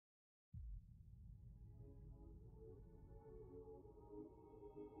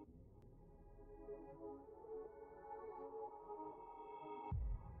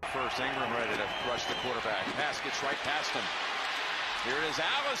first. Ingram ready to rush the quarterback. Pass gets right past him. Here it is,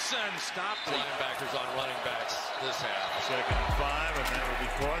 Allison. Stopped. Linebackers on running backs this half. 2nd and 5, and that will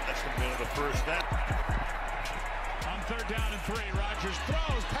be caught. That's going to be the first down. On 3rd down and 3, Rodgers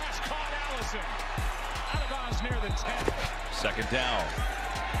throws. Pass caught, Allison. Out of bounds near the 10. 2nd down.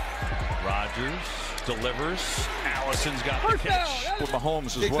 Rodgers delivers. Allison's got the catch. With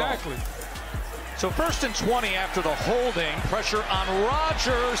Mahomes as well. Exactly. So 1st and 20 after the holding. Pressure on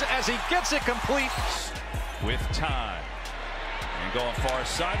Rodgers as he gets it complete. With time. And going far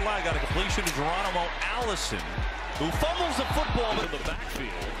sideline. Got a completion to Geronimo Allison, who fumbles the football in the backfield.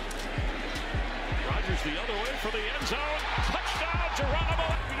 Rodgers the other way for the end zone. Touchdown,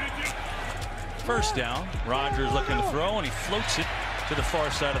 Geronimo. 1st down. Rodgers looking to throw, and he floats it to the far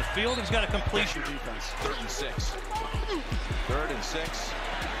side of the field. He's got a completion. Defense. 3rd and 6. 3rd and 6.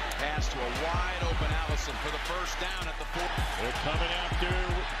 Pass to a wide open Allison for the 1st down at the 4. They're coming after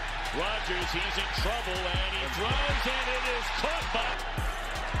Rodgers. He's in trouble, and he throws, and it is caught by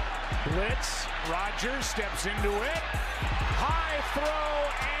blitz. Rodgers steps into it. High throw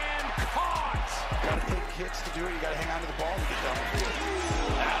and caught. Got to take hits to do it. You got to hang on to the ball and get down the field.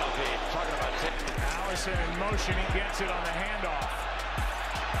 That'll be talking about taking. Allison in motion. He gets it on the handoff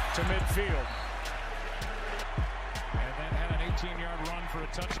to midfield. And then had an 18-yard run for a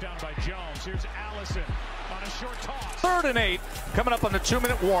touchdown by Jones. Here's Allison on a short toss. 3rd and 8. Coming up on the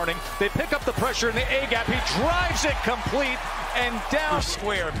 2-minute warning. They pick up the pressure in the A-gap. He drives it complete and down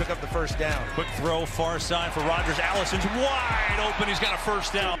Square and pick up the 1st down. Quick throw far side for Rodgers. Allison's wide open. He's got a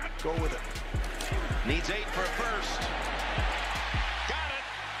 1st down. Go with it. Needs 8 for a 1st. Got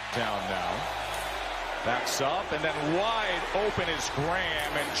it. Down now. Backs up, and then wide open is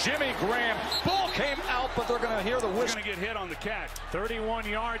Graham, and Jimmy Graham. Ball came out, but they're going to hear the whistle. Going to get hit on the catch. 31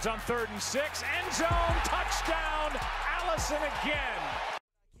 yards on 3rd and 6. End zone. Touchdown. Allison again.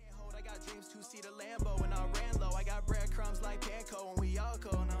 I got dreams to see the Lambo, and I ran low. I got breadcrumbs like Panko, and we all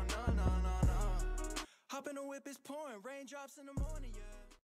go. No. Hop in the whip, it's pouring. Raindrops in the morning, yeah.